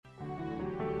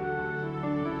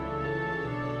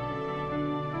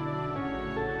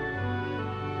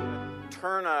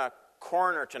turn a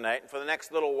corner tonight, and for the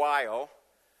next little while,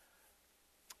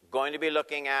 going to be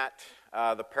looking at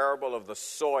the parable of the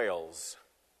soils.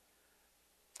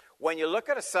 When you look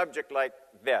at a subject like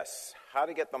this, how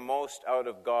to get the most out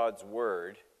of God's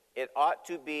Word, it ought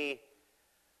to be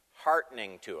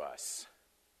heartening to us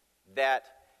that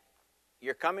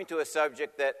you're coming to a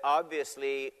subject that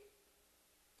obviously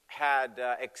had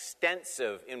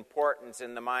extensive importance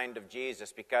in the mind of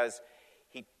Jesus, because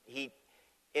he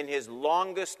in his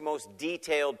longest, most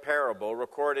detailed parable,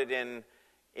 recorded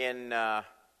in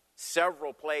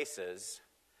several places,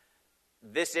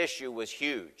 this issue was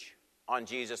huge on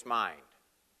Jesus' mind.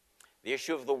 The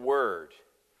issue of the Word,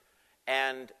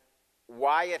 and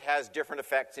why it has different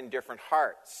effects in different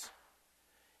hearts.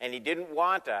 And he didn't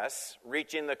want us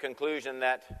reaching the conclusion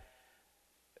that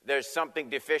there's something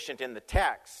deficient in the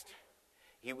text.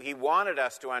 He wanted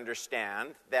us to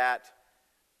understand that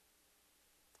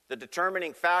the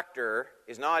determining factor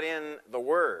is not in the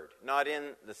Word, not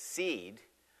in the seed,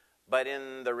 but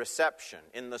in the reception,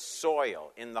 in the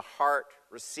soil, in the heart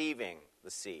receiving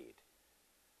the seed.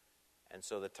 And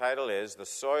so the title is, The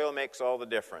Soil Makes All the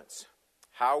Difference.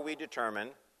 How we determine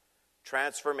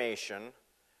transformation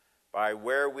by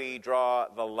where we draw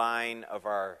the line of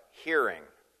our hearing.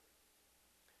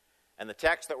 And the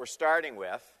text that we're starting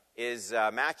with is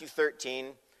Matthew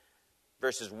 13,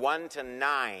 verses 1 to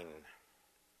 9.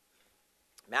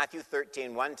 Matthew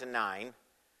 13, 1 to 9.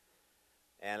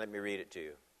 And let me read it to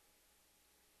you.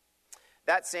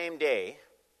 That same day,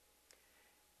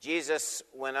 Jesus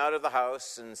went out of the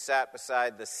house and sat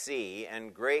beside the sea,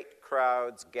 and great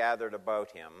crowds gathered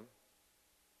about him,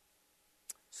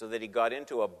 so that he got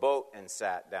into a boat and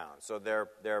sat down. So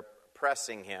they're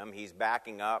pressing him. He's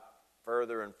backing up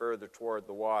further and further toward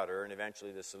the water, and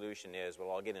eventually the solution is,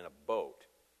 well, I'll get in a boat,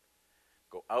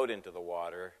 go out into the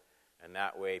water, and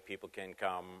that way people can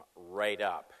come right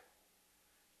up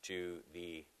to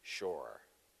the shore.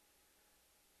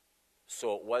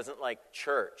 So it wasn't like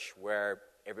church where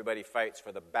everybody fights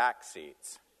for the back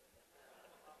seats.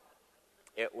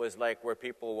 It was like where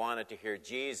people wanted to hear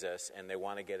Jesus and they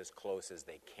want to get as close as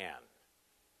they can.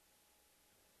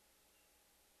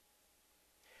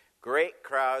 Great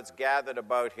crowds gathered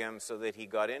about him, so that he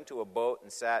got into a boat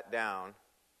and sat down.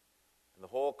 And the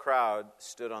whole crowd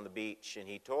stood on the beach, and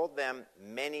he told them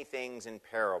many things in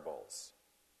parables.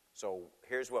 So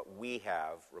here's what we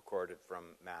have recorded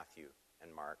from Matthew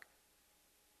and Mark.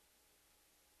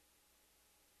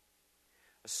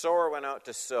 A sower went out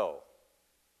to sow.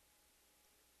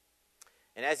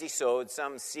 And as he sowed,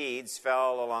 some seeds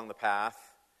fell along the path.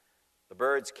 The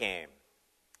birds came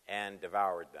and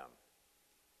devoured them.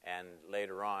 And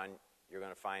later on, you're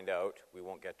going to find out, we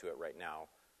won't get to it right now,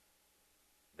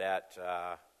 that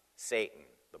Satan,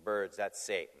 the birds, that's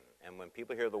Satan. And when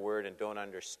people hear the word and don't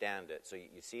understand it, so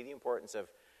you see the importance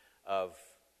of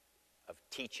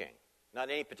teaching.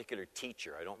 Not any particular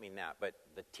teacher, I don't mean that, but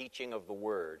the teaching of the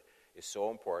word is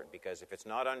so important, because if it's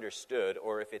not understood,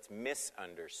 or if it's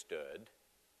misunderstood,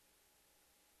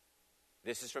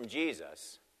 this is from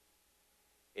Jesus,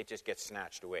 it just gets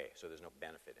snatched away, so there's no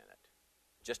benefit in it.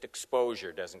 Just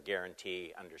exposure doesn't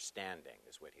guarantee understanding,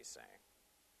 is what he's saying.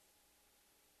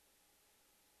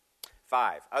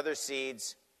 5, other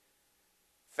seeds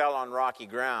fell on rocky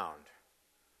ground,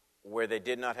 where they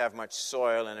did not have much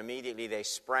soil, and immediately they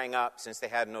sprang up, since they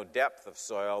had no depth of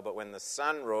soil. But when the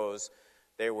sun rose,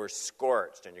 they were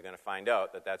scorched, and you're going to find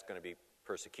out that that's going to be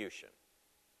persecution.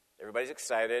 Everybody's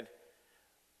excited,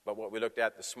 but what we looked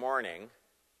at this morning,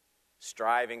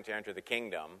 striving to enter the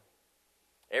kingdom,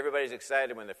 everybody's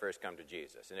excited when they first come to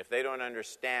Jesus. And if they don't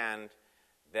understand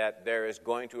that there is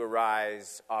going to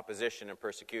arise opposition and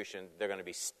persecution, they're going to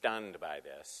be stunned by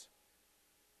this.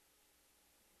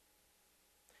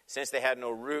 Since they had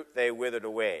no root, they withered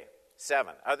away.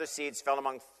 7, other seeds fell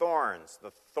among thorns.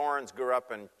 The thorns grew up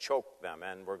and choked them.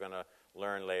 And we're going to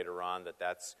learn later on that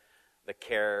that's the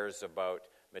cares about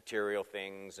material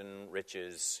things and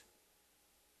riches.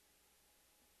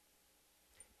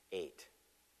 8,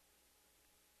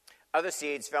 other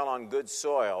seeds fell on good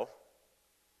soil.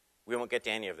 We won't get to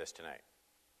any of this tonight.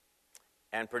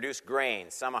 And produced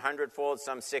grain, some 100-fold,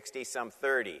 some 60, some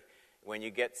 30. When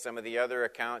you get some of the other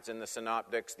accounts in the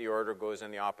synoptics, the order goes in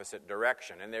the opposite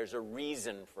direction. And there's a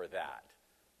reason for that.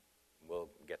 We'll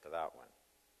get to that one.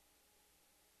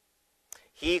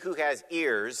 He who has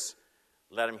ears,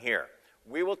 let him hear.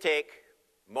 We will take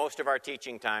most of our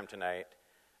teaching time tonight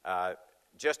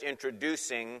just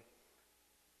introducing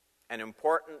an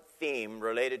important theme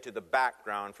related to the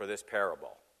background for this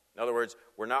parable. In other words,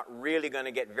 we're not really going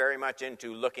to get very much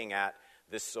into looking at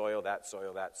this soil, that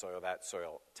soil, that soil, that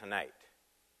soil tonight.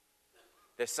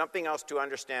 There's something else to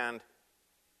understand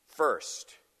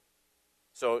first.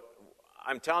 So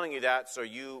I'm telling you that so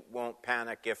you won't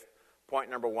panic if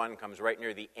point number 1 comes right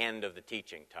near the end of the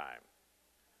teaching time.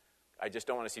 I just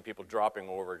don't want to see people dropping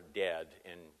over dead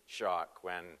in shock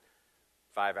when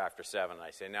 5 after 7 I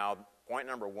say, now, point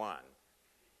number 1.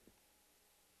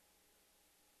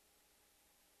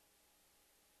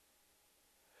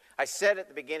 I said at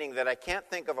the beginning that I can't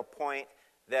think of a point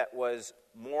that was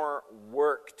more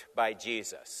worked by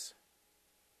Jesus,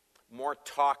 more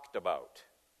talked about.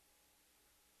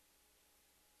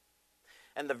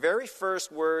 And the very first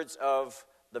words of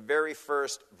the very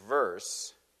first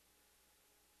verse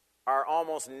are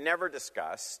almost never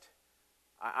discussed.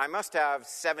 I must have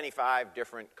 75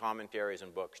 different commentaries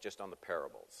and books just on the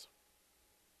parables.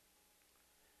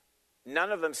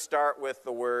 None of them start with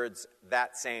the words,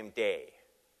 that same day.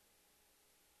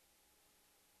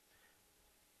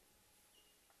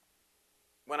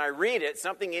 When I read it,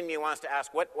 something in me wants to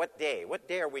ask, what day? What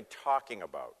day are we talking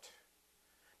about?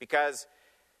 Because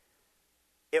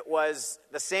it was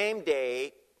the same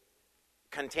day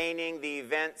containing the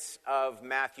events of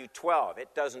Matthew 12.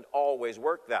 It doesn't always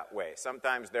work that way.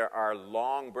 Sometimes there are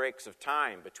long breaks of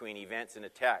time between events in a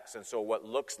text, and so what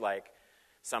looks like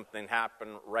something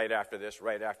happened right after this,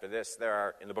 there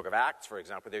are, in the book of Acts, for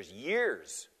example, there's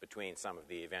years between some of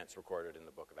the events recorded in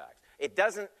the book of Acts. It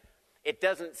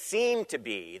doesn't seem to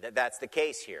be that that's the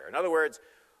case here. In other words,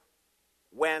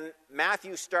 when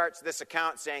Matthew starts this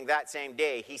account saying that same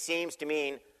day, he seems to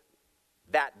mean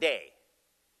that day.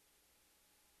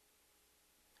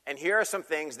 And here are some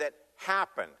things that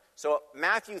happen. So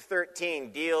Matthew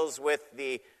 13 deals with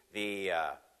the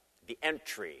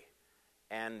entry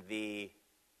and the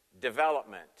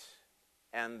development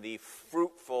and the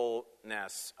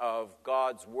fruitfulness of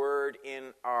God's word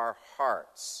in our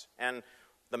hearts. And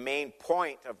the main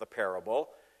point of the parable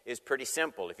is pretty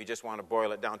simple, if you just want to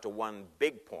boil it down to one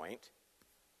big point.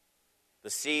 The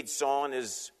seed sown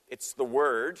it's the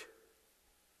word.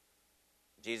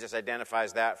 Jesus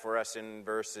identifies that for us in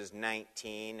verses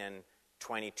 19 and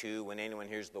 22. When anyone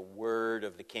hears the word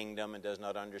of the kingdom and does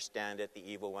not understand it,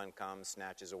 the evil one comes,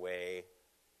 snatches away.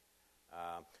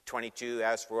 22,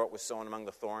 as for what was sown among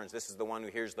the thorns, this is the one who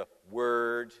hears the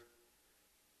word.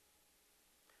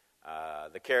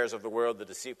 The cares of the world, the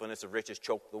deceitfulness of riches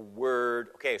choke the word.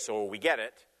 Okay, so we get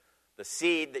it. The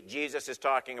seed that Jesus is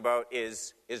talking about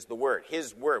is the word,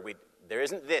 his word. There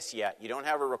isn't this yet. You don't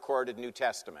have a recorded New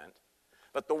Testament.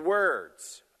 But the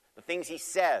words, the things he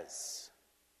says,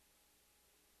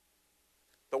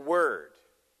 the word.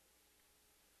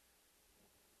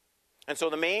 And so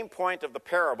the main point of the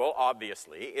parable,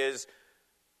 obviously, is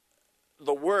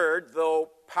the word, though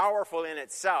powerful in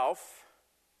itself,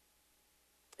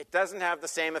 it doesn't have the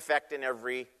same effect in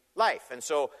every life. And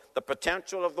so the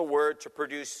potential of the word to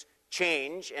produce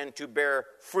change and to bear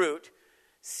fruit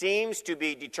seems to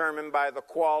be determined by the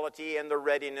quality and the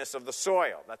readiness of the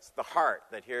soil. That's the heart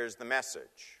that hears the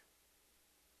message.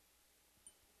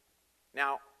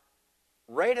 Now,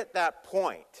 right at that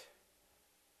point,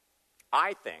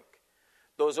 I think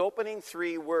those opening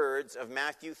 3 words of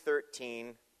Matthew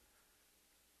 13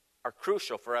 are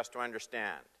crucial for us to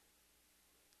understand.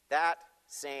 That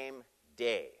same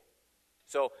day.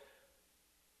 So,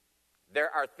 there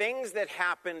are things that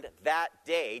happened that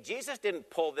day. Jesus didn't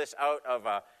pull this out of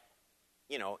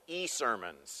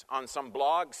e-sermons on some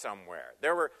blog somewhere.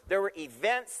 There were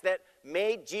events that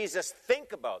made Jesus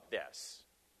think about this.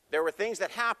 There were things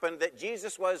that happened that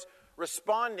Jesus was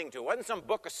responding to. It wasn't some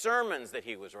book of sermons that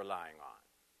he was relying on.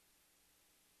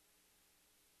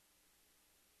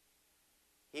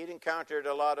 He had encountered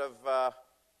a lot of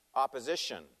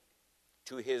opposition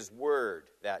to his word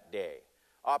that day.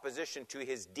 Opposition to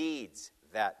his deeds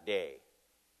that day.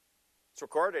 It's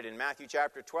recorded in Matthew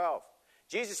chapter 12.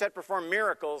 Jesus had performed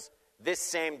miracles this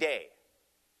same day.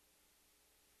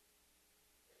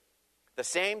 The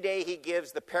same day he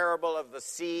gives the parable of the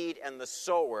seed and the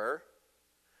sower,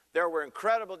 there were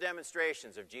incredible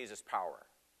demonstrations of Jesus' power.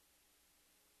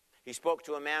 He spoke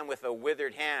to a man with a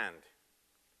withered hand,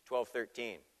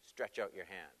 12:13, stretch out your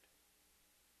hand.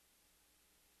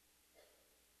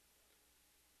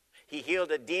 He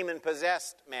healed a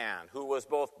demon-possessed man who was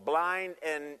both blind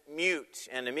and mute,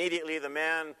 and immediately the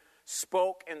man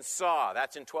spoke and saw.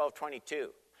 That's in 12:22.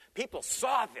 People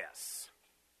saw this.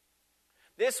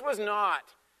 This was not,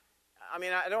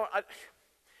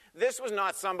 this was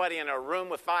not somebody in a room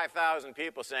with 5,000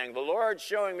 people saying, the Lord's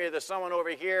showing me there's someone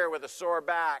over here with a sore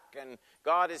back and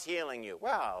God is healing you.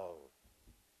 Well,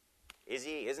 is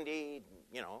he, isn't he?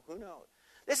 Who knows?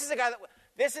 This is a guy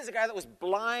that was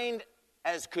blind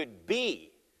as could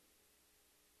be.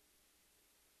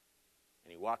 And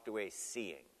And he walked away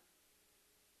seeing.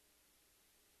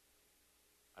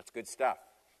 That's good stuff.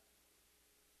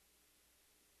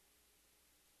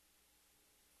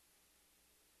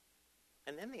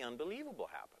 And then the unbelievable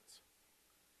happens.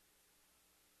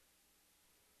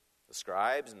 The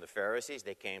scribes and the Pharisees,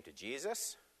 they came to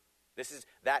Jesus. This is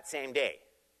that same day.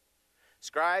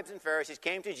 Scribes and Pharisees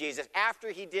came to Jesus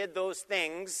after he did those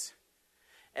things,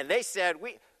 and they said,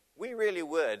 we really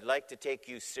would like to take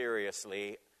you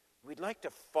seriously. We'd like to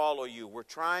follow you. We're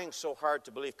trying so hard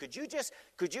to believe. Could you just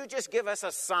give us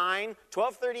a sign?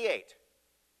 12:38.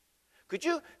 Could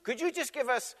you just give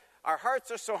us, our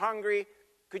hearts are so hungry,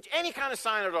 any kind of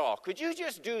sign at all? Could you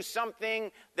just do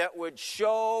something that would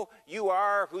show you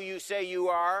are who you say you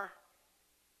are?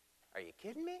 Are you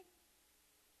kidding me?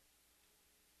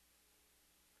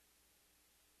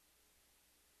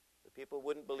 The people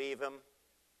wouldn't believe him,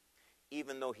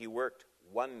 even though he worked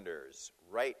wonders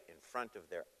right in front of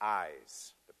their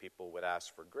eyes. The people would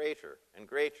ask for greater and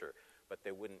greater, but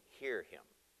they wouldn't hear him.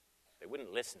 They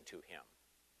wouldn't listen to him,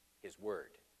 his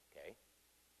word, okay?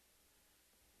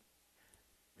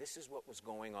 This is what was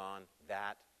going on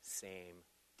that same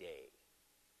day.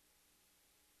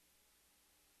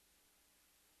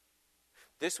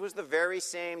 This was the very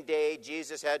same day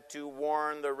Jesus had to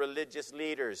warn the religious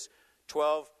leaders,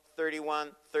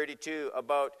 12:31-32,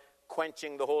 about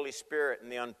quenching the Holy Spirit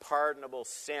and the unpardonable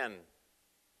sin.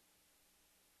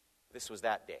 This was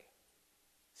that day.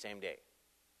 Same day.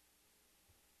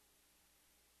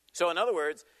 So in other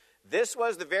words, this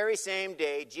was the very same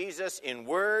day Jesus in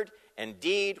word and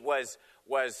deed was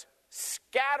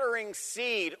scattering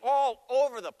seed all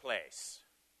over the place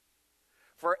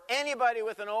for anybody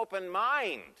with an open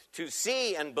mind to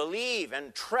see and believe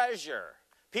and treasure.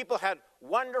 People had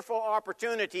wonderful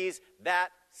opportunities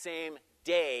that same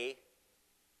day,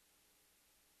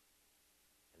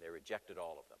 and they rejected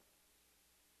all of them.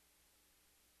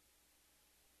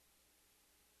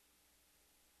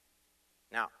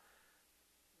 Now,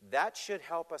 that should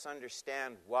help us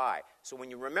understand why. So when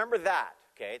you remember that,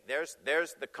 okay, there's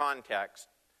the context.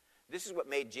 This is what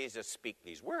made Jesus speak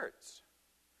these words.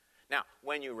 Now,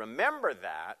 when you remember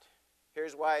that,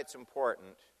 here's why it's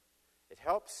important. It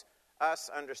helps us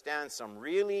understand some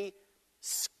really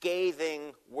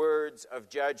scathing words of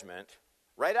judgment.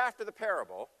 Right after the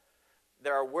parable,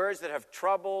 there are words that have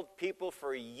troubled people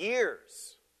for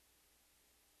years,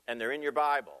 and they're in your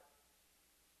Bible.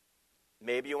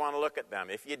 Maybe you want to look at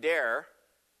them. If you dare,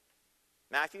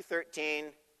 Matthew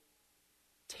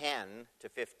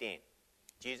 13:10-15.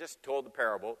 Jesus told the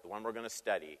parable, the one we're going to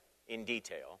study in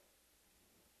detail.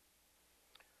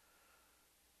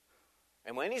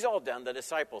 And when he's all done, the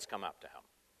disciples come up to him.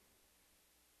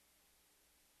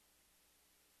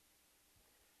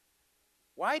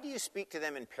 Why do you speak to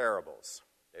them in parables?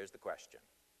 There's the question.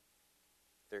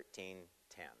 13:10.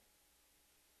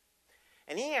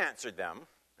 And he answered them.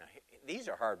 Now, these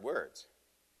are hard words.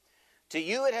 To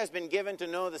you it has been given to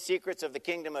know the secrets of the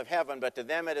kingdom of heaven, but to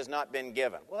them it has not been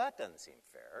given. Well, that doesn't seem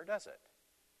fair, does it?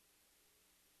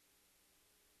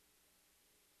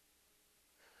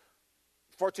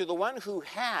 For to the one who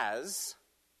has,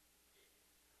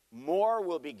 more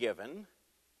will be given,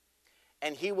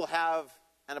 and he will have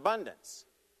an abundance.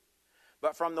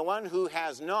 But from the one who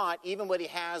has not, even what he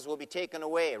has will be taken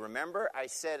away. Remember, I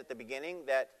said at the beginning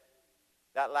that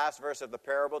last verse of the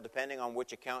parable, depending on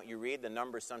which account you read, the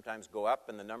numbers sometimes go up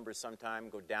and the numbers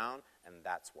sometimes go down, and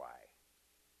that's why.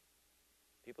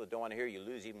 People that don't want to hear you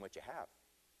lose even what you have.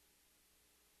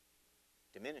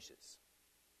 Diminishes.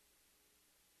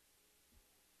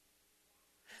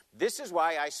 This is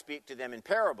why I speak to them in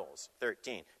parables,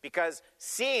 13. Because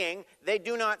seeing, they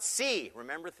do not see.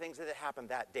 Remember things that happened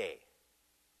that day.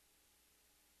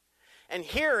 And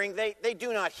hearing, they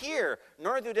do not hear,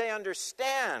 nor do they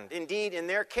understand. Indeed, in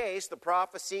their case, the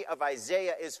prophecy of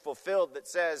Isaiah is fulfilled that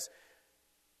says,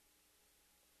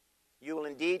 you will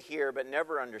indeed hear, but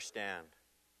never understand.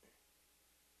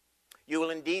 You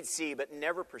will indeed see, but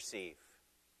never perceive.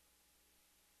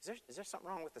 Is there something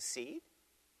wrong with the seed?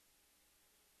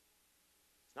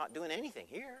 It's not doing anything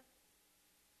here.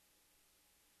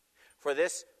 For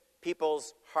this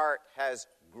people's heart has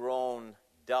grown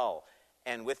dull.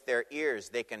 And with their ears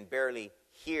they can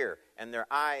hear, and their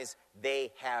eyes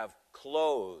they have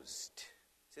closed.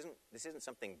 This isn't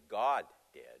something God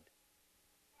did.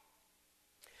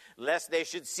 Lest they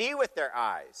should see with their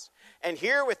eyes, and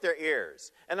hear with their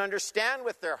ears, and understand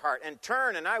with their heart, and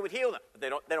turn, and I would heal them. But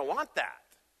they don't want that.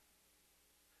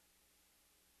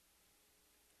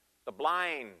 The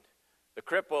blind, the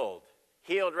crippled,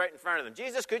 healed right in front of them.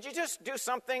 Jesus, could you just do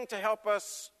something to help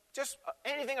us? Just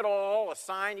anything at all, a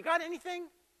sign. You got anything?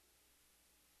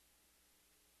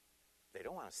 They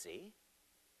don't want to see.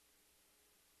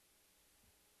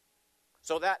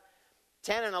 So that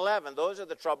 10 and 11, those are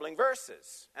the troubling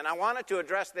verses. And I wanted to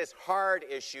address this hard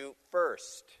issue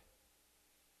first.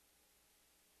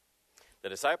 The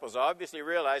disciples obviously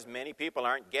realized many people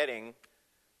aren't getting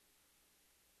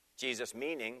Jesus'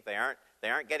 meaning. They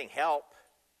aren't getting help.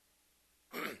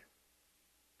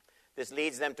 This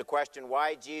leads them to question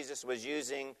why Jesus was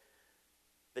using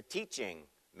the teaching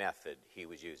method he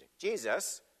was using.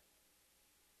 Jesus,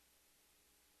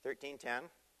 13:10,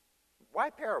 why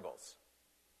parables?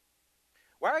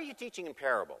 Why are you teaching in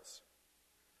parables?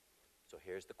 So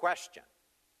here's the question.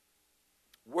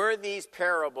 Were these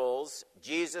parables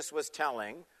Jesus was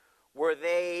telling, were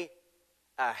they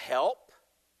a help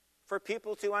for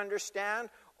people to understand,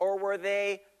 or were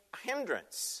they a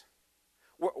hindrance?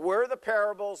 Were the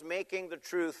parables making the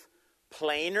truth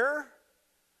plainer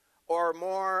or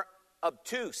more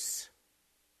obtuse?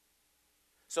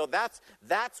 So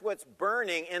that's what's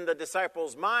burning in the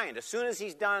disciples' mind. As soon as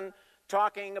he's done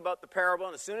talking about the parable,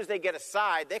 and as soon as they get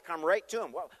aside, they come right to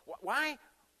him. Why?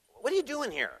 What are you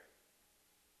doing here?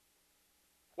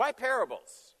 Why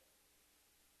parables?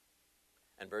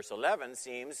 And verse 11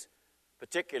 seems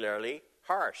particularly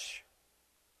harsh.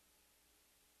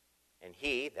 And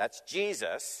he, that's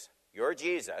Jesus, your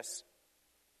Jesus,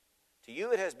 to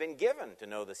you it has been given to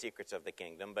know the secrets of the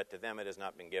kingdom, but to them it has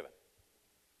not been given.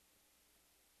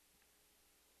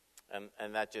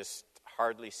 And that just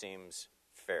hardly seems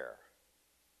fair.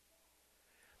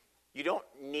 You don't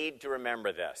need to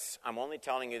remember this. I'm only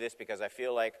telling you this because I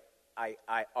feel like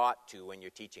I ought to when you're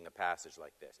teaching a passage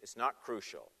like this. It's not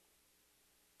crucial.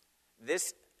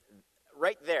 This,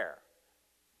 right there,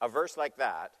 a verse like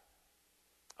that,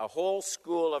 a whole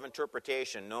school of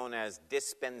interpretation known as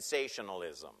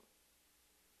dispensationalism.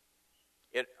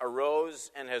 It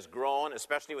arose and has grown,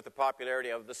 especially with the popularity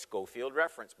of the Scofield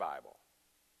Reference Bible,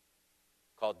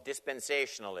 called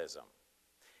dispensationalism.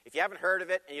 If you haven't heard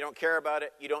of it and you don't care about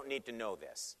it, you don't need to know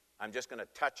this. I'm just going to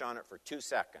touch on it for 2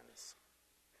 seconds.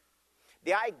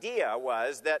 The idea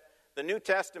was that the New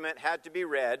Testament had to be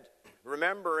read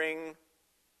remembering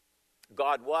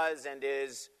God was and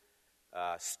is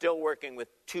still working with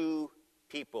 2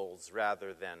 peoples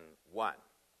rather than one.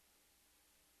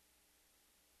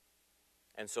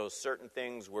 And so certain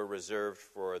things were reserved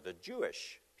for the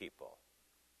Jewish people.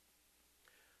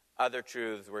 Other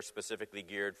truths were specifically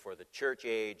geared for the church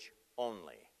age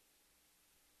only.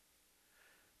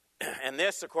 And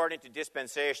this, according to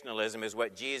dispensationalism, is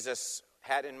what Jesus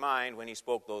had in mind when he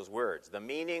spoke those words. The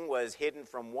meaning was hidden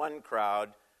from one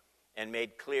crowd and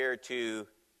made clear to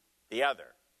the other.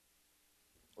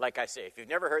 Like I say, if you've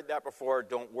never heard that before,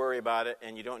 don't worry about it,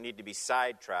 and you don't need to be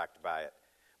sidetracked by it.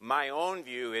 My own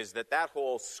view is that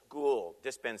whole school,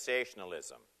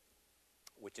 dispensationalism,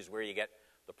 which is where you get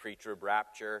the pre-trib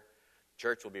rapture,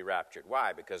 church will be raptured.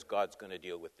 Why? Because God's going to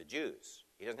deal with the Jews.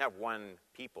 He doesn't have one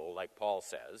people, like Paul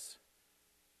says.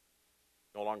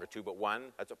 No longer 2, but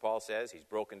 1. That's what Paul says. He's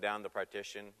broken down the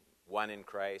partition, 1 in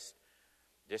Christ.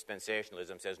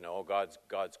 Dispensationalism says, no,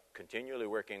 God's continually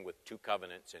working with 2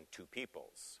 covenants and 2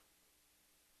 peoples.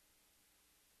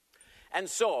 And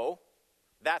so,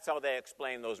 that's how they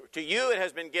explain those. To you it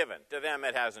has been given. To them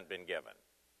it hasn't been given.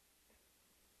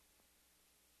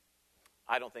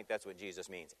 I don't think that's what Jesus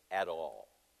means at all.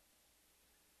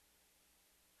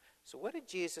 So what did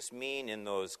Jesus mean in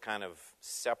those kind of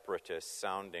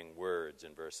separatist-sounding words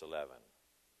in verse 11?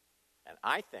 And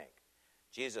I think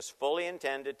Jesus fully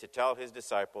intended to tell his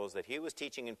disciples that he was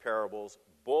teaching in parables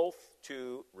both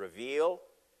to reveal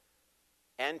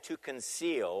and to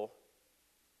conceal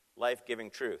life-giving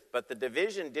truth. But the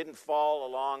division didn't fall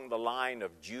along the line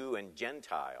of Jew and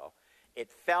Gentile. It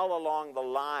fell along the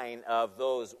line of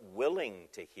those willing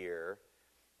to hear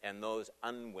and those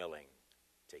unwilling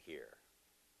to hear.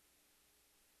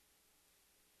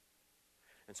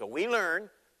 And so we learn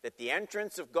that the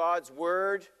entrance of God's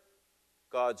word,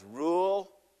 God's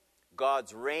rule,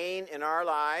 God's reign in our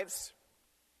lives,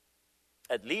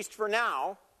 at least for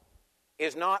now,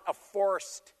 is not a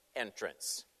forced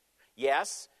entrance.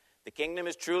 Yes, the kingdom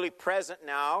is truly present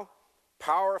now,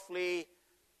 powerfully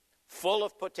full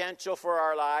of potential for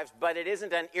our lives, but it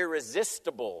isn't an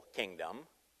irresistible kingdom.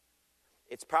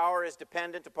 Its power is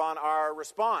dependent upon our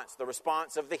response, the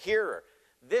response of the hearer.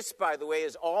 This, by the way,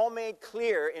 is all made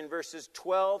clear in verses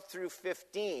 12 through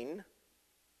 15,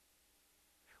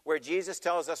 where Jesus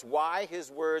tells us why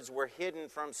his words were hidden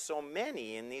from so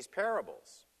many in these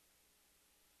parables.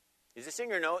 Is this in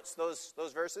your notes,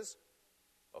 those verses?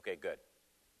 Okay, good.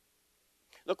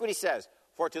 Look what he says.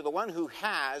 For to the one who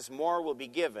has, more will be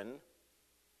given,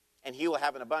 and he will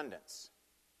have an abundance.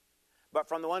 But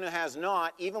from the one who has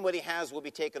not, even what he has will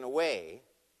be taken away.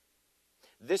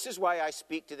 This is why I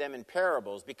speak to them in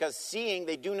parables, because seeing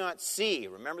they do not see.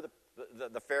 Remember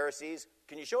the Pharisees?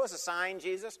 Can you show us a sign,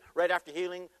 Jesus, right after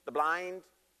healing the blind and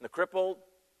the crippled?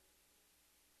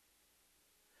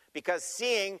 Because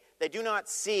seeing they do not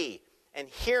see, and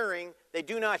hearing they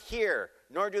do not hear,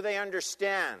 nor do they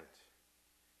understand.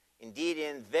 Indeed,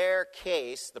 in their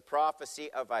case, the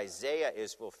prophecy of Isaiah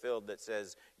is fulfilled that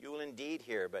says, you will indeed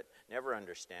hear, but never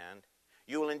understand.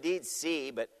 You will indeed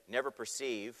see, but never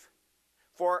perceive.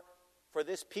 For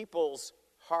this people's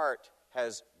heart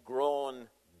has grown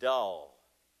dull.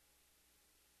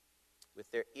 With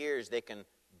their ears they can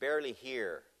barely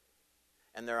hear,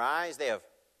 and their eyes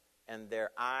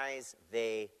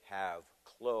they have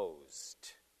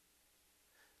closed,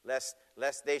 lest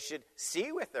they should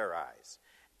see with their eyes,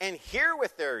 and hear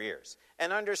with their ears,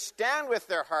 and understand with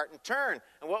their heart, and turn.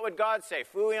 And what would God say?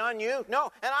 Phooey on you? No,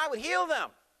 and I would heal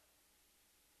them.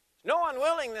 No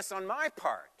unwillingness on my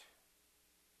part.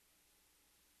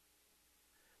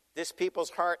 This people's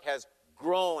heart has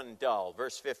grown dull.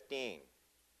 Verse 15.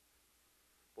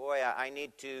 Boy, I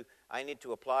need to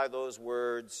apply those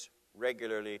words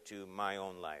regularly to my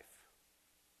own life.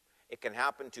 It can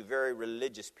happen to very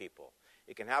religious people.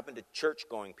 It can happen to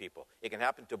church-going people. It can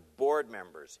happen to board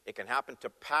members. It can happen to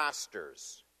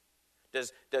pastors.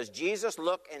 Does Jesus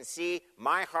look and see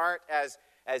my heart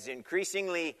as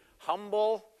increasingly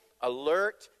humble,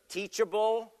 alert,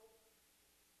 teachable,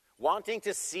 wanting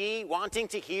to see, wanting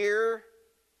to hear,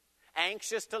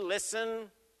 anxious to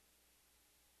listen?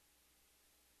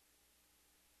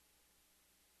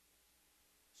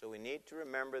 So we need to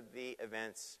remember the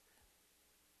events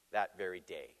that very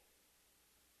day,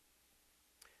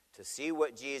 to see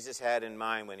what Jesus had in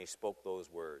mind when he spoke those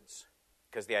words.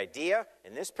 Because the idea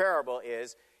in this parable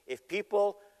is, if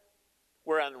people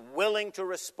were unwilling to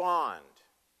respond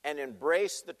and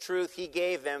embrace the truth he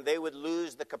gave them, they would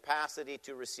lose the capacity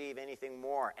to receive anything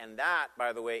more. And that,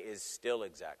 by the way, is still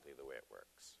exactly the way it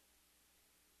works.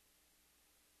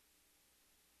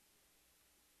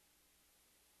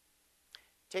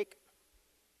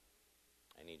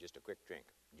 I need just a quick drink.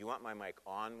 Do you want my mic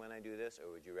on when I do this,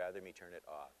 or would you rather me turn it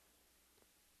off?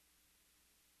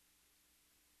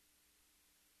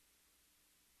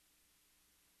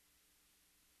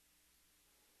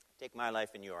 Take my life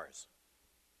and yours.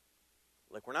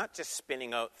 Look, we're not just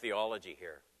spinning out theology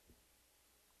here.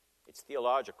 It's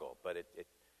theological, but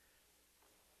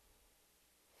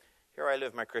here I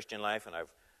live my Christian life, and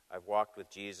I've walked with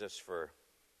Jesus for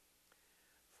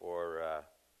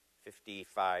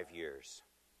 55 years.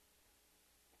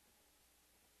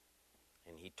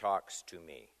 And he talks to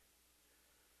me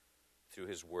through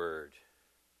his word,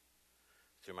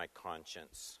 through my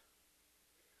conscience,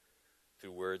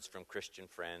 through words from Christian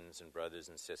friends and brothers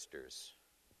and sisters.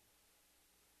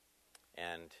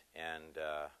 And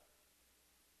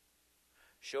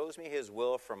shows me his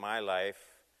will for my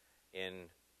life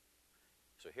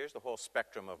so here's the whole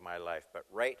spectrum of my life, but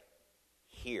right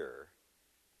here,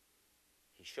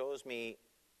 he shows me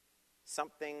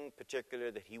something particular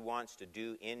that he wants to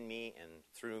do in me and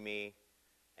through me,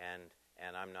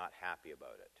 and I'm not happy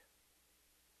about it.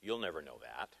 You'll never know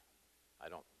that. I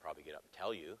don't probably get up and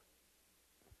tell you.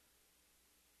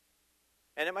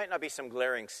 And it might not be some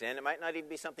glaring sin. It might not even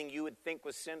be something you would think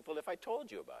was sinful if I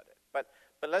told you about it. But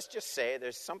let's just say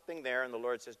there's something there, and the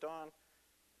Lord says, Don,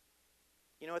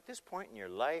 at this point in your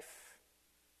life,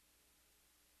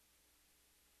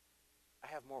 I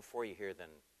have more for you here than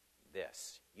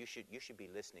this. You should be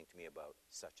listening to me about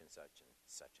such and such and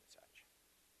such and such.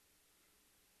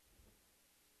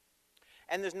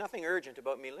 And there's nothing urgent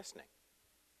about me listening.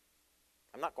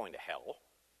 I'm not going to hell.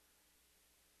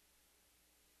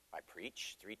 I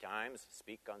preach 3 times,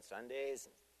 speak on Sundays,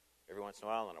 and every once in a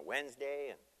while on a Wednesday,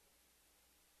 and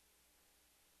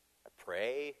I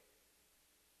pray.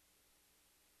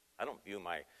 I don't view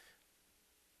my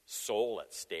soul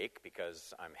at stake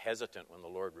because I'm hesitant when the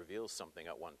Lord reveals something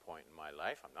at one point in my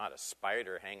life. I'm not a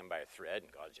spider hanging by a thread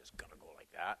and God's just going to go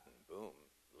like that and boom,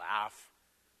 laugh.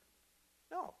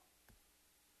 No.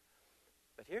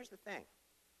 But here's the thing.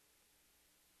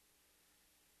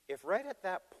 If right at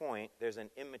that point there's an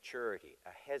immaturity,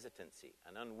 a hesitancy,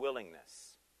 an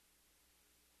unwillingness,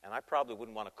 and I probably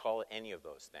wouldn't want to call it any of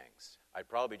those things. I'd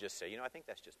probably just say, I think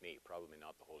that's just me, probably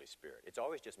not the Holy Spirit. It's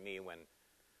always just me when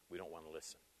we don't want to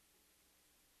listen.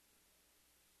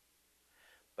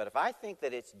 But if I think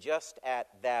that it's just at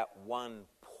that one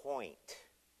point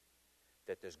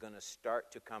that there's going to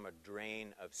start to come a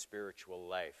drain of spiritual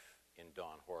life in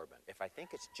Don Horban, if I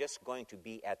think it's just going to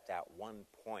be at that one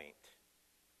point,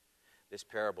 this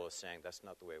parable is saying that's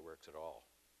not the way it works at all.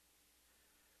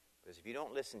 Because if you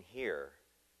don't listen here,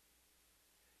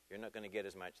 you're not going to get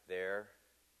as much there,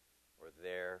 or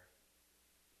there,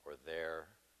 or there,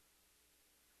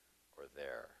 or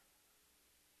there.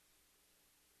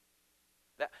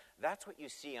 That's what you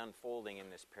see unfolding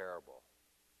in this parable.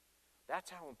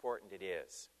 That's how important it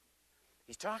is.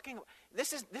 He's talking.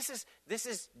 This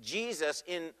is Jesus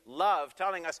in love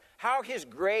telling us how his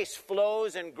grace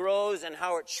flows and grows and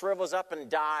how it shrivels up and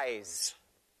dies.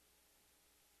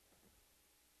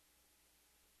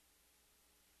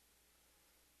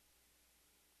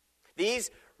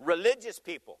 These religious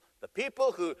people, the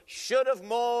people who should have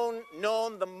known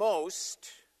the most,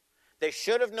 they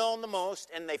should have known the most,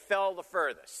 and they fell the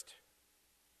furthest.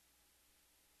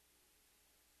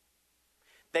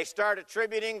 They start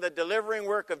attributing the delivering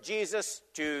work of Jesus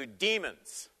to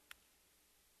demons.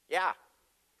 Yeah.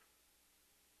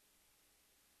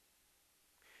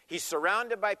 He's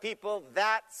surrounded by people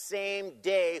that same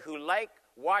day who like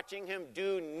watching him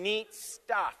do neat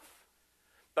stuff,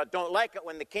 but don't like it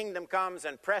when the kingdom comes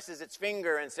and presses its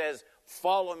finger and says,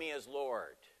 "Follow me as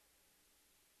Lord."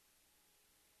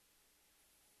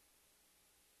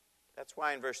 That's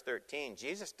why in verse 13,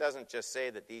 Jesus doesn't just say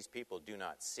that these people do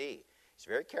not see. He's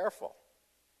very careful.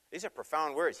 These are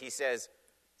profound words. He says,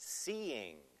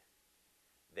 seeing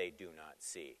they do not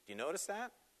see. Do you notice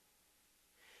that?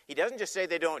 He doesn't just say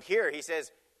they don't hear. He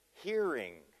says,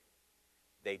 hearing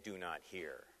they do not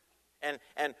hear.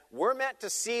 And we're meant to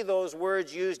see those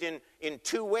words used in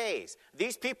two ways.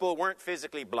 These people weren't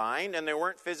physically blind and they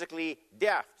weren't physically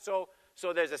deaf. So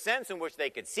there's a sense in which they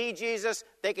could see Jesus,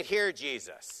 they could hear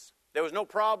Jesus. There was no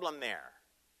problem there.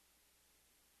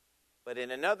 But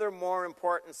in another more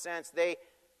important sense, they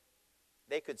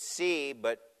could see,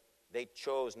 but they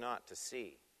chose not to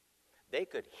see. They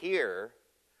could hear,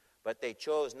 but they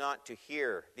chose not to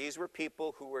hear. These were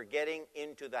people who were getting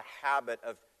into the habit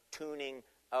of tuning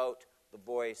out the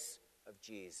voice of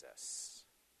Jesus.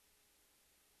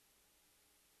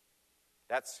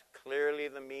 That's clearly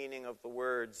the meaning of the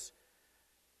words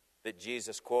that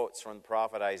Jesus quotes from the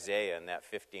prophet Isaiah in that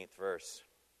 15th verse.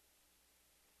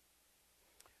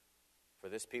 For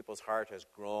this people's heart has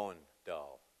grown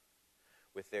dull.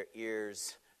 With their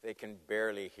ears they can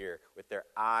barely hear. With their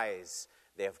eyes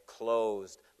they have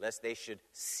closed, lest they should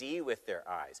see with their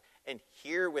eyes, and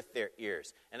hear with their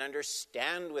ears, and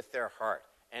understand with their heart,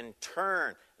 and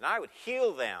turn, and I would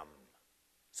heal them.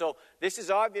 So this is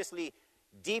obviously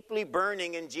deeply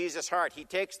burning in Jesus' heart. He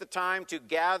takes the time to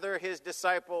gather his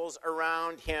disciples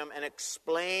around him and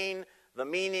explain the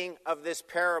meaning of this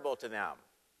parable to them.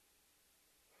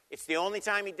 It's the only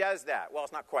time he does that. Well,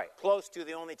 it's not quite. Close to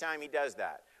the only time he does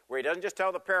that. Where he doesn't just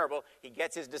tell the parable, he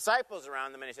gets his disciples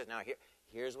around them and he says, now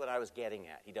here's what I was getting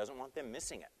at. He doesn't want them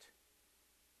missing it.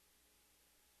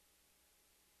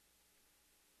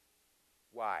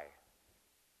 Why?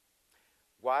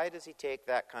 Why does he take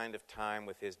that kind of time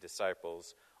with his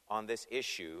disciples on this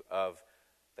issue of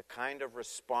the kind of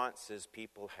responses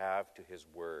people have to his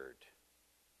word?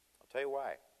 I'll tell you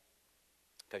why.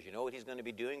 Because you know what he's going to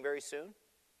be doing very soon?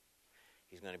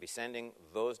 He's going to be sending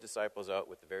those disciples out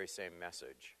with the very same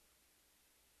message.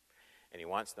 And he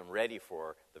wants them ready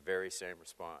for the very same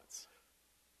response.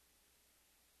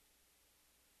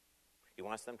 He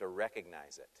wants them to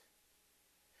recognize it.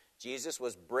 Jesus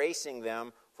was bracing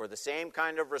them for the same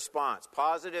kind of response,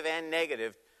 positive and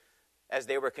negative, as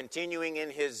they were continuing in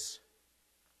his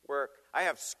work. I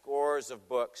have scores of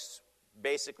books,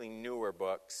 basically newer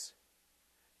books,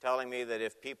 telling me that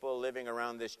if people living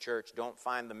around this church don't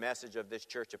find the message of this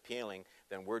church appealing,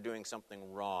 then we're doing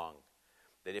something wrong.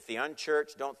 That if the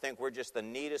unchurched don't think we're just the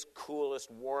neatest, coolest,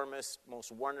 warmest,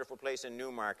 most wonderful place in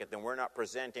Newmarket, then we're not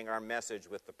presenting our message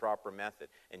with the proper method.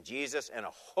 And Jesus and a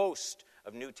host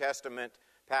of New Testament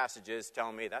passages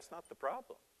tell me that's not the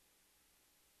problem.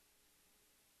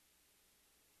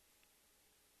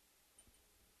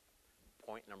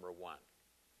 Point number one.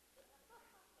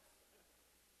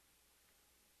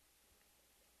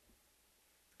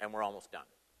 And we're almost done.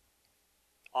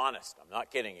 Honest, I'm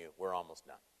not kidding you, we're almost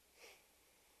done.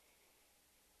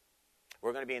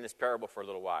 We're going to be in this parable for a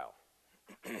little while.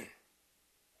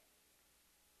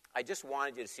 I just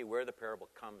wanted you to see where the parable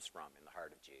comes from in the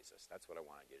heart of Jesus. That's what I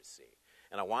wanted you to see.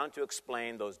 And I wanted to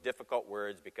explain those difficult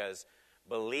words because,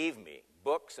 believe me,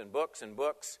 books and books and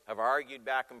books have argued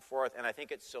back and forth, and I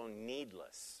think it's so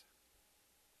needless.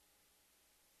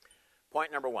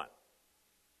 Point number one.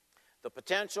 The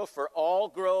potential for all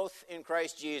growth in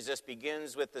Christ Jesus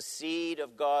begins with the seed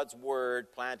of God's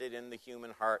word planted in the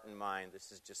human heart and mind.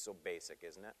 This is just so basic,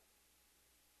 isn't it?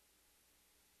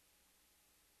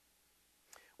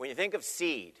 When you think of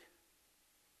seed,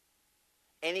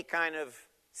 any kind of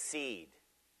seed,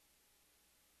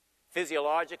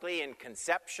 physiologically in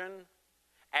conception,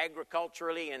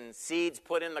 agriculturally in seeds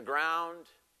put in the ground.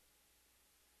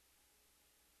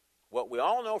 What we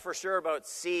all know for sure about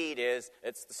seed is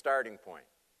it's the starting point.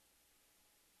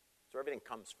 It's where everything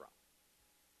comes from.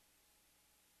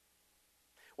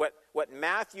 What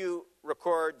Matthew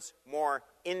records more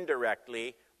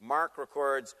indirectly, Mark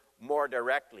records more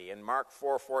directly. In Mark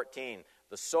 4:14,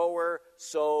 the sower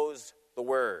sows the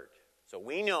word. So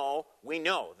we know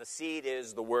the seed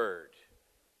is the word.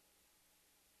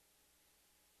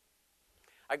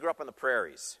 I grew up on the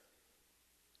prairies.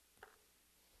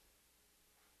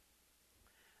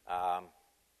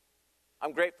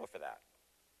 I'm grateful for that.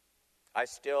 I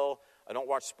don't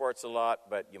watch sports a lot,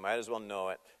 but you might as well know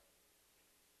it.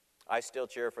 I still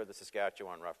cheer for the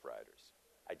Saskatchewan Roughriders.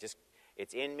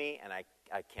 It's in me, and I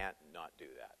can't not do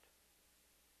that.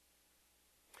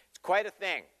 It's quite a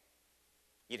thing.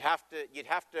 You'd have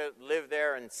to live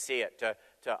there and see it.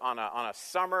 On a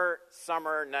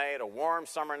summer night, a warm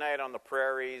summer night on the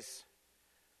prairies,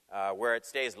 where it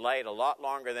stays light a lot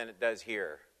longer than it does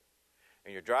here.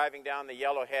 And you're driving down the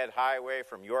Yellowhead Highway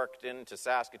from Yorkton to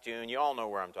Saskatoon. You all know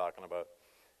where I'm talking about.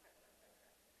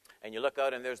 And you look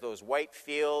out and there's those white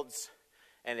fields,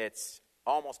 and it's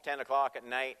almost 10 o'clock at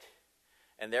night,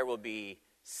 and there will be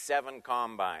 7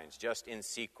 combines just in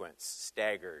sequence,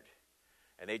 staggered.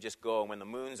 And they just go, and when the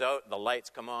moon's out, the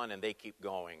lights come on, and they keep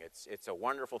going. It's a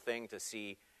wonderful thing to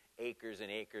see acres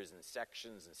and acres and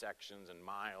sections and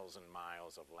miles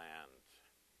of land.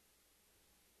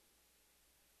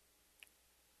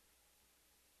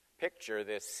 Picture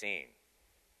this scene.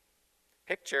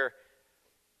 Picture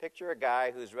a guy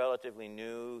who's relatively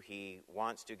new. He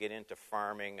wants to get into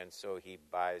farming, and so he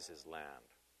buys his land.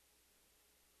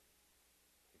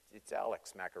 It's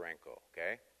Alex Makarenko,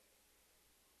 okay?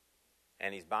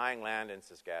 And he's buying land in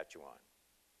Saskatchewan.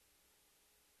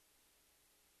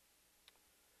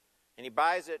 And he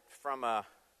buys it from a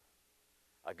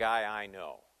guy I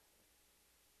know.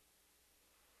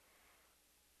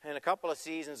 And a couple of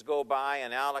seasons go by,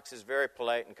 and Alex is very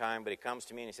polite and kind, but he comes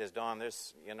to me and he says, Don,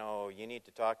 you need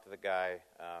to talk to the guy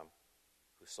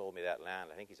who sold me that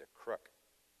land. I think he's a crook.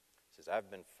 He says,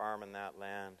 I've been farming that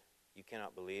land. You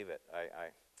cannot believe it.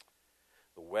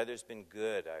 The weather's been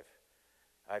good.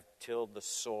 I've tilled the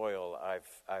soil.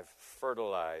 I've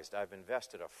fertilized. I've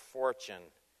invested a fortune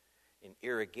in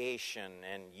irrigation,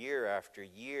 and year after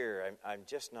year, I'm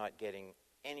just not getting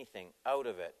anything out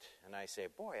of it. And I say,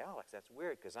 boy, Alex, that's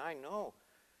weird, because I know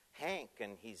Hank,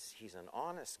 and he's an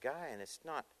honest guy, and it's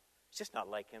just not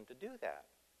like him to do that.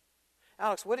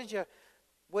 Alex, what did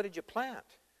you plant?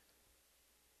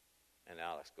 And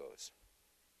Alex goes,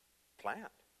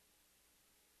 plant?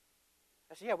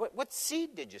 I said, yeah, what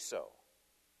seed did you sow?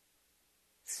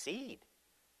 Seed?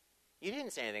 You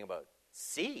didn't say anything about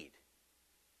seed.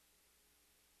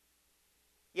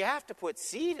 You have to put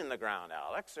seed in the ground,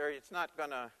 Alex, or you're not going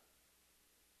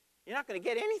to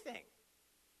get anything.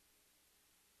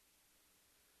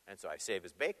 And so I save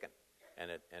his bacon, and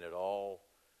it all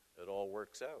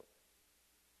works out.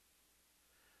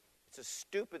 It's a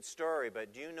stupid story,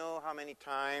 but do you know how many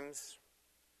times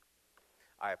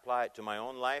I apply it to my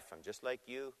own life? I'm just like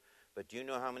you, but do you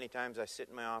know how many times I sit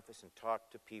in my office and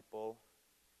talk to people,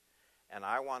 and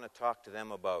I want to talk to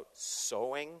them about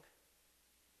sowing,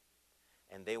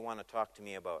 and they want to talk to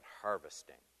me about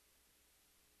harvesting.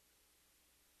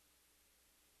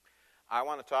 I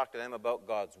want to talk to them about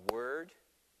God's Word,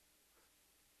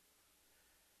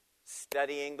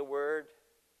 studying the Word.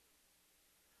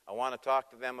 I want to talk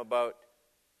to them about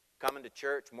coming to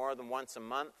church more than once a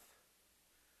month.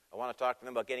 I want to talk to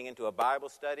them about getting into a Bible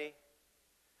study.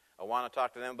 I want to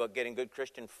talk to them about getting good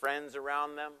Christian friends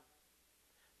around them.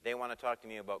 They want to talk to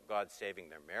me about God saving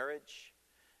their marriage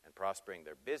and prospering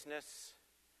their business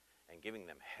and giving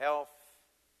them health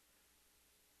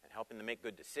and helping them make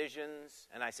good decisions.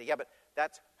 And I say, yeah, but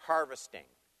that's harvesting.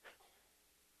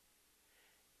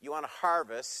 You want to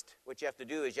harvest, what you have to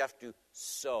do is you have to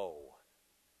sow.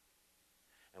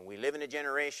 And we live in a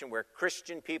generation where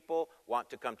Christian people want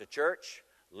to come to church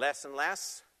less and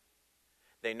less.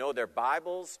 They know their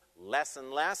Bibles less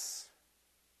and less.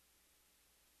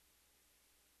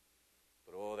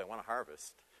 But they want to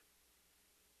harvest.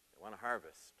 They want to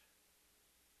harvest.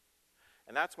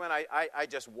 And that's when I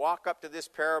just walk up to this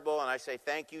parable and I say,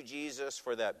 thank you, Jesus,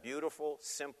 for that beautiful,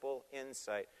 simple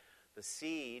insight. The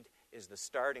seed is the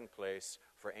starting place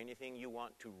for anything you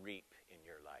want to reap in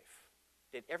your life.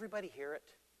 Did everybody hear it?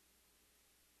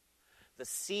 The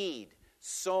seed,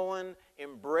 sown,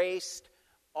 embraced,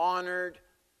 honored,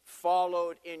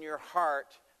 followed in your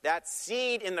heart, that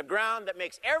seed in the ground that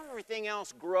makes everything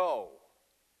else grow.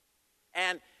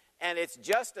 And And it's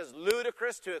just as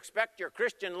ludicrous to expect your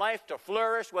Christian life to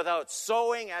flourish without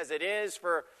sowing as it is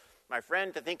for my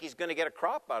friend to think he's going to get a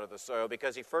crop out of the soil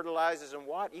because he fertilizes and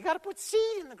water. You got to put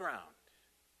seed in the ground.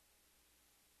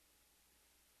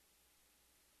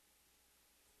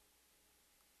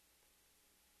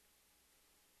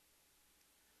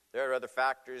 There are other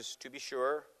factors, to be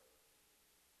sure.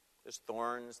 There's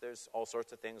thorns, there's all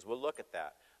sorts of things. We'll look at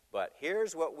that. But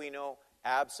here's what we know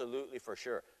absolutely for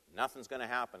sure. Nothing's going to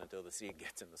happen until the seed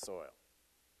gets in the soil.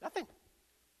 Nothing.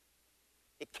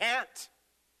 It can't.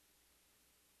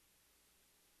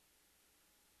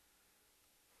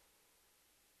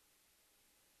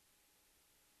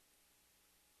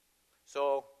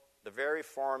 So, the very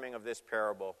forming of this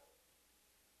parable,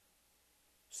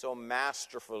 so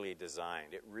masterfully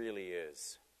designed, it really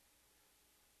is,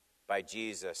 by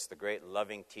Jesus, the great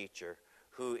loving teacher,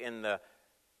 who in the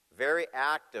very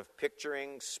act of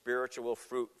picturing spiritual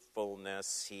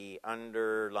fruitfulness, he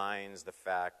underlines the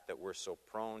fact that we're so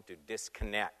prone to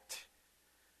disconnect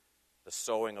the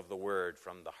sowing of the word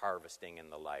from the harvesting in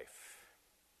the life.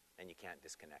 And you can't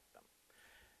disconnect them.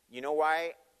 You know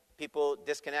why people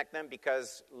disconnect them?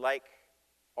 Because like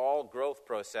all growth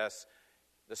process,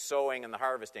 the sowing and the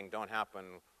harvesting don't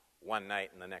happen one night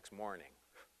and the next morning.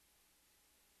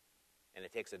 And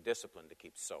it takes a discipline to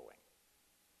keep sowing.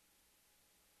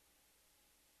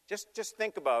 Just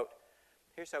think about,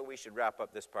 here's how we should wrap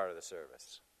up this part of the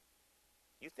service.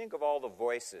 You think of all the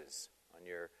voices on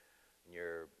your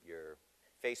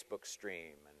Facebook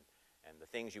stream and the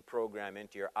things you program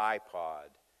into your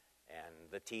iPod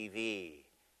and the TV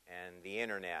and the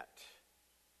internet.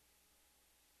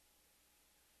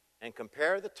 And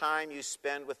compare the time you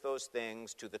spend with those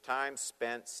things to the time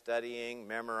spent studying,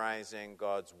 memorizing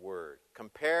God's Word.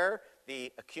 Compare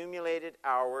the accumulated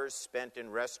hours spent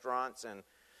in restaurants and,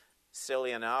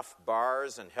 silly enough,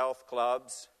 bars and health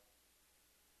clubs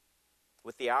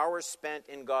with the hours spent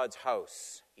in God's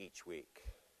house each week.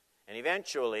 And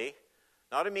eventually,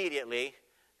 not immediately,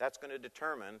 that's going to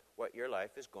determine what your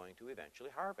life is going to eventually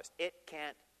harvest. It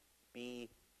can't be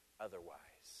otherwise.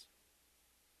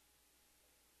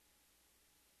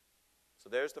 So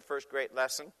there's the first great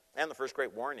lesson and the first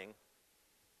great warning.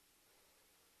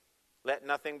 Let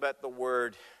nothing but the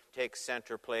Word take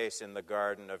center place in the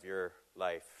garden of your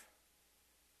life.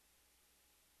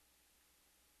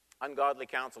 Ungodly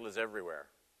counsel is everywhere.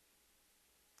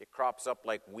 It crops up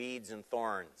like weeds and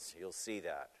thorns. You'll see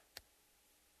that.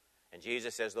 And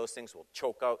Jesus says those things will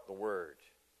choke out the Word.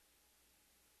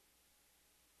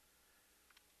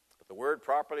 But the Word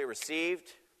properly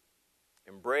received,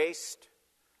 embraced,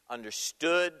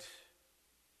 understood.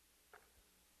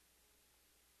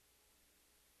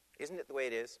 Isn't it the way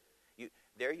it is?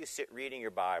 There you sit reading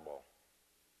your Bible,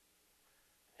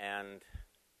 and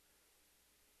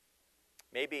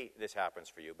maybe this happens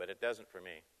for you, but it doesn't for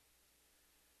me.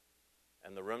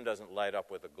 And the room doesn't light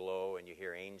up with a glow, and you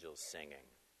hear angels singing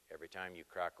every time you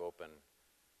crack open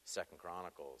 2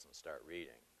 Chronicles and start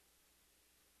reading.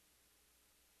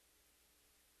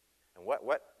 And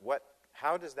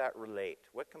how does that relate?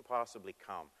 What can possibly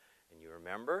come? And you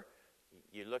remember,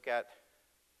 you look at,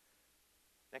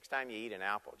 next time you eat an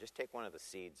apple, just take one of the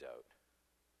seeds out.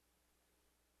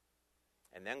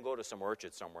 And then go to some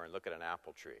orchard somewhere and look at an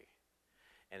apple tree.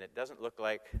 And it doesn't look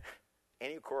like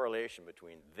any correlation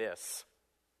between this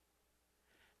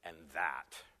and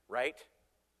that, right?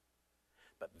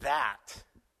 But that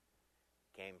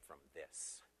came from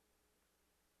this.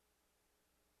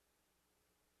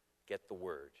 Get the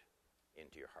Word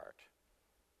into your heart.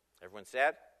 Everyone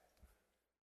said?